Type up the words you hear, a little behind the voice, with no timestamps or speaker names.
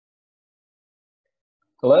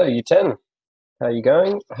Hello, U10. How are you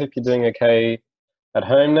going? I hope you're doing okay at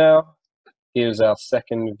home now. Here's our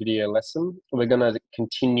second video lesson. We're going to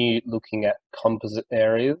continue looking at composite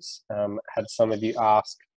areas. Had some of you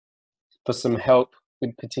ask for some help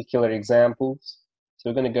with particular examples.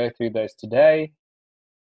 So we're going to go through those today,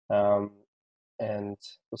 and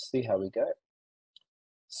we'll see how we go.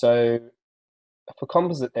 So for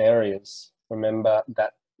composite areas, remember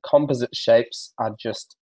that composite shapes are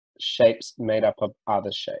just shapes made up of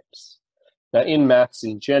other shapes. Now in maths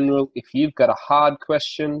in general, if you've got a hard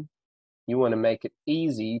question, you want to make it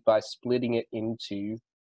easy by splitting it into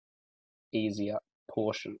easier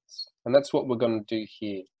portions. And that's what we're going to do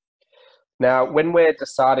here. Now, when we're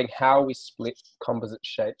deciding how we split composite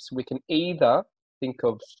shapes, we can either think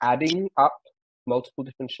of adding up multiple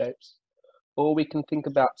different shapes, or we can think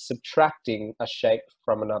about subtracting a shape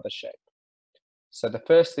from another shape. So the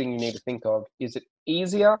first thing you need to think of, is it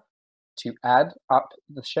easier to add up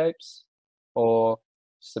the shapes or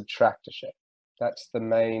subtract a shape? That's the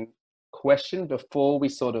main question before we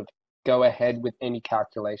sort of go ahead with any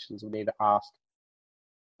calculations. We need to ask,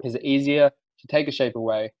 is it easier to take a shape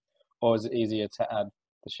away, or is it easier to add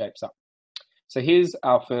the shapes up? So here's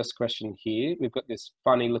our first question here. We've got this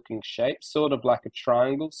funny looking shape, sort of like a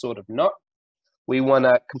triangle, sort of not. We want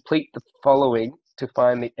to complete the following to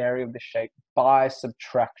find the area of the shape by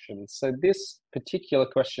subtraction. So this particular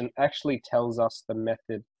question actually tells us the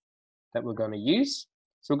method that we're going to use.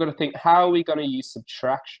 So we're going to think, how are we going to use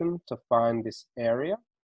subtraction to find this area?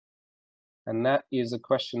 And that is a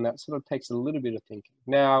question that sort of takes a little bit of thinking.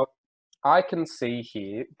 Now, I can see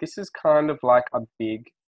here, this is kind of like a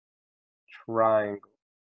big triangle.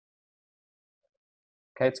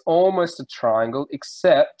 Okay, it's almost a triangle,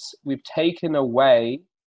 except we've taken away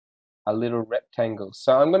a little rectangle.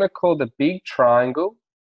 So I'm going to call the big triangle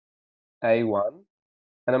A1,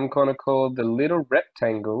 and I'm going to call the little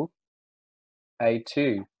rectangle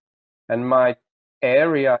A2. And my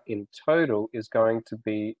area in total is going to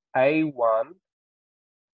be A1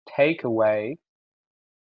 take away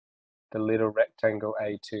the little rectangle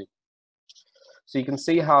A2. So you can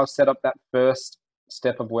see how I've set up that first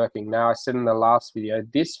step of working. Now, I said in the last video,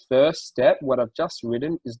 this first step, what I've just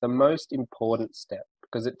written, is the most important step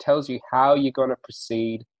because it tells you how you're going to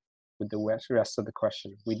proceed with the rest of the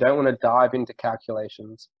question. We don't want to dive into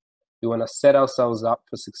calculations. We want to set ourselves up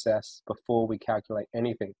for success before we calculate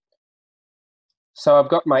anything. So I've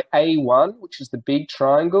got my A1, which is the big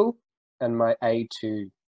triangle, and my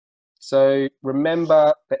A2. So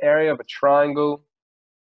remember the area of a triangle.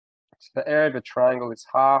 So the area of a triangle is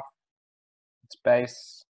half its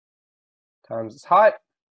base times its height.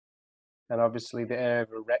 And obviously the area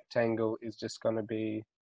of a rectangle is just going to be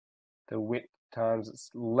the width times its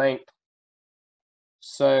length.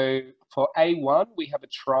 So for A1, we have a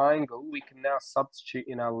triangle. We can now substitute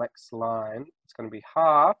in our next line. It's going to be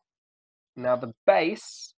half. Now the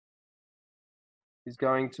base is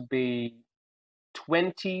going to be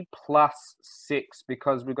 20 plus 6,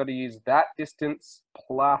 because we've got to use that distance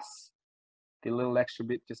plus the little extra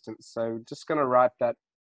bit distance. So just going to write that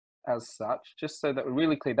as such, just so that we're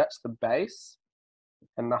really clear. That's the base,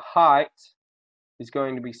 and the height is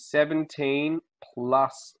going to be 17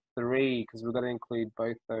 plus 3, because we've got to include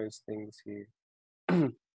both those things here.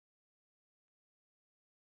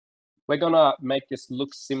 We're going to make this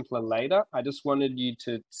look simpler later. I just wanted you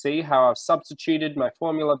to see how I've substituted my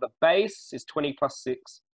formula. The base is 20 plus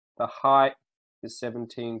 6. The height is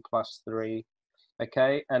 17 plus 3.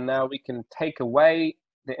 Okay, and now we can take away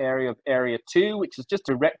the area of area 2, which is just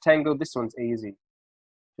a rectangle. This one's easy.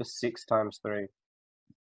 Just 6 times 3.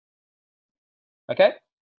 Okay,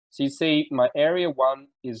 so you see my area 1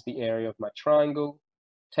 is the area of my triangle.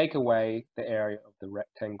 Take away the area of the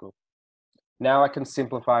rectangle. Now I can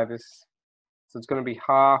simplify this. So it's going to be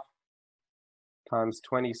half times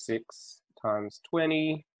 26 times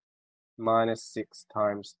 20 minus 6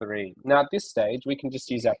 times 3. Now at this stage, we can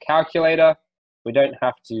just use our calculator. We don't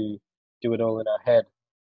have to do it all in our head.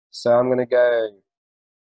 So I'm going to go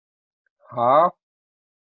half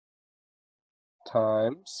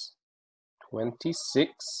times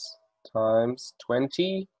 26 times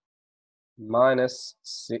 20 minus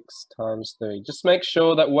 6 times 3. Just make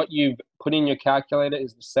sure that what you've put in your calculator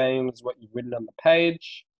is the same as what you've written on the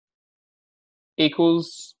page.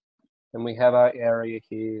 Equals, and we have our area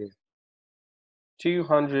here.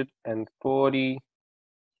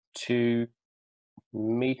 242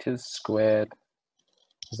 meters squared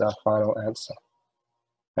is our final answer.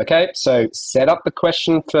 Okay, so set up the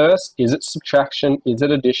question first. Is it subtraction? Is it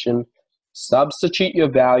addition? Substitute your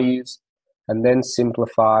values and then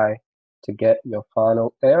simplify to get your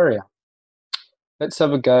final area. Let's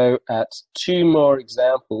have a go at two more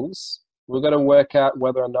examples. We're going to work out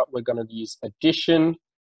whether or not we're going to use addition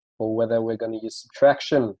or whether we're going to use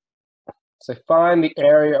subtraction. So find the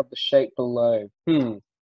area of the shape below.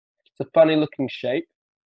 It's a funny looking shape.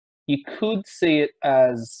 You could see it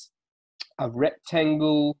as a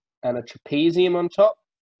rectangle and a trapezium on top.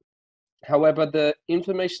 However, the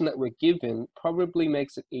information that we're given probably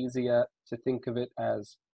makes it easier to think of it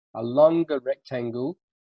as a longer rectangle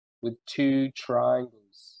with two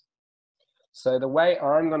triangles. So the way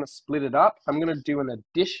I'm going to split it up, I'm going to do an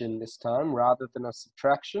addition this time rather than a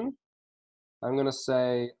subtraction. I'm going to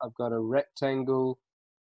say I've got a rectangle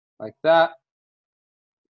like that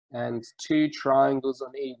and two triangles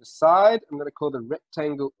on either side. I'm going to call the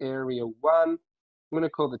rectangle area 1. I'm going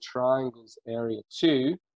to call the triangles area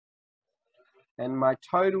 2. And my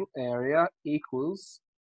total area equals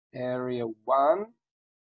area 1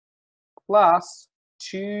 plus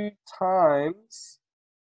 2 times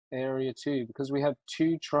area 2. Because we have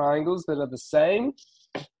two triangles that are the same,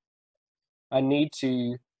 I need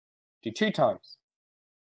to do 2 times.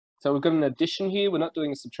 So we've got an addition here. We're not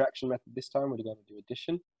doing a subtraction method this time. We're going to do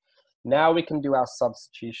addition. Now we can do our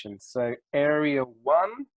substitution. So area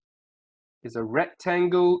 1 is a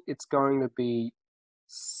rectangle. It's going to be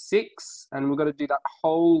 6, and we're going to do that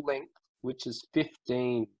whole length, which is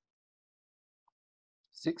 15.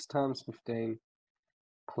 6 times 15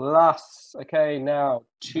 plus, okay, now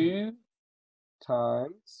 2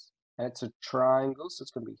 times, and it's a triangle, so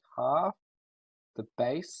it's going to be half the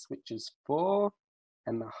base, which is 4,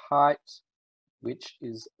 and the height, which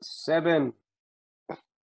is 7.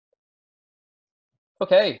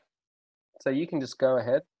 Okay, so you can just go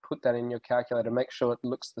ahead, put that in your calculator, make sure it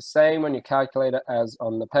looks the same on your calculator as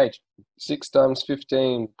on the page. 6 times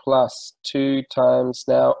 15 plus 2 times,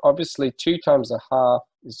 now obviously 2 times a half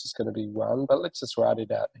is just going to be 1, but let's just write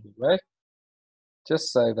it out anyway,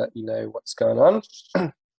 just so that you know what's going on.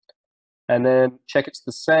 And then check it's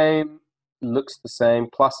the same, looks the same,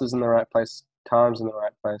 plus is in the right place, times in the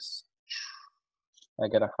right place. I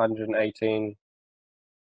get 118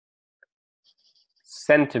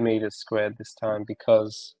 centimeters squared this time,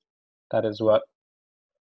 because that is what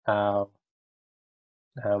our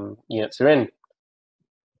units are in.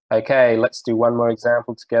 Okay, let's do one more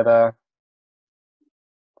example together.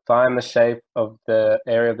 Find the shape of the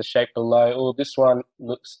area of the shape below. Oh, this one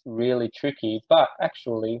looks really tricky, but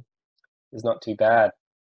actually is not too bad.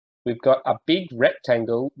 We've got a big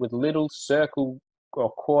rectangle with little circle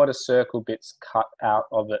or quarter circle bits cut out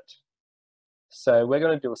of it. So we're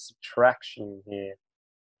going to do a subtraction here.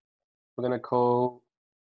 We're going to call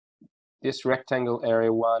this rectangle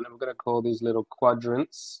area 1, and we're going to call these little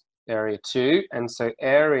quadrants area 2. And so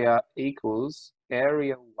area equals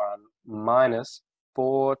area 1 minus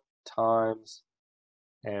 4 times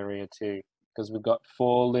area 2, because we've got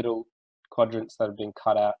 4 little quadrants that have been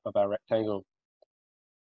cut out of our rectangle.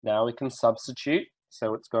 Now we can substitute,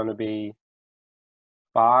 so it's going to be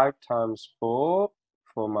 5 times 4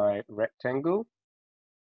 for my rectangle,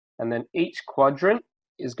 and then each quadrant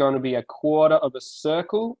is going to be a quarter of a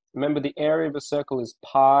circle. Remember, the area of a circle is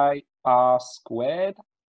pi r squared,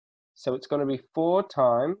 so it's going to be 4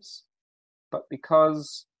 times, but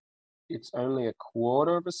because it's only a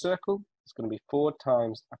quarter of a circle, it's going to be 4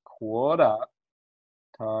 times a quarter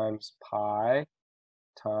times pi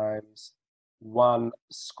times 1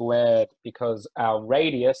 squared, because our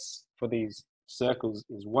radius for these circles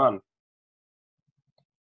is 1.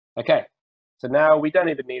 Okay, so now we don't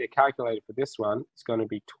even need a calculator for this one. It's going to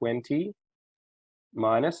be 20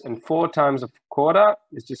 minus, and 4 times a quarter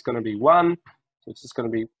is just going to be 1, so it's just going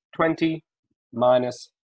to be 20 minus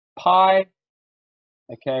pi.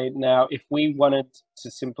 Okay, now if we wanted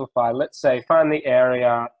to simplify, let's say find the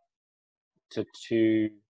area to 2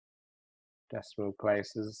 decimal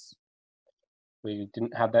places. We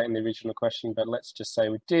didn't have that in the original question, but let's just say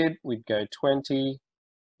we did. We'd go 20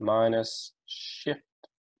 minus shift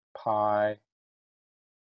pi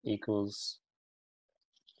equals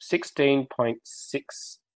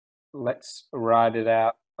 16.6. Let's write it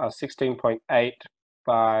out.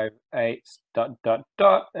 16.858 ...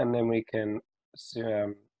 and then we can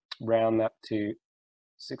round that to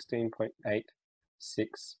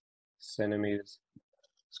 16.86 centimeters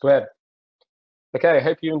squared. Okay, I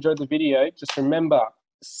hope you enjoyed the video. Just remember,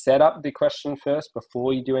 set up the question first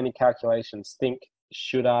before you do any calculations. Think,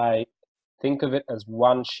 should I think of it as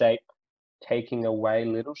one shape taking away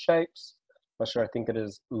little shapes, or should I think it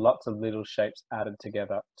as lots of little shapes added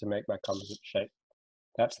together to make my composite shape?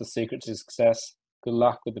 That's the secret to success. Good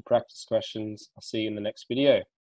luck with the practice questions. I'll see you in the next video.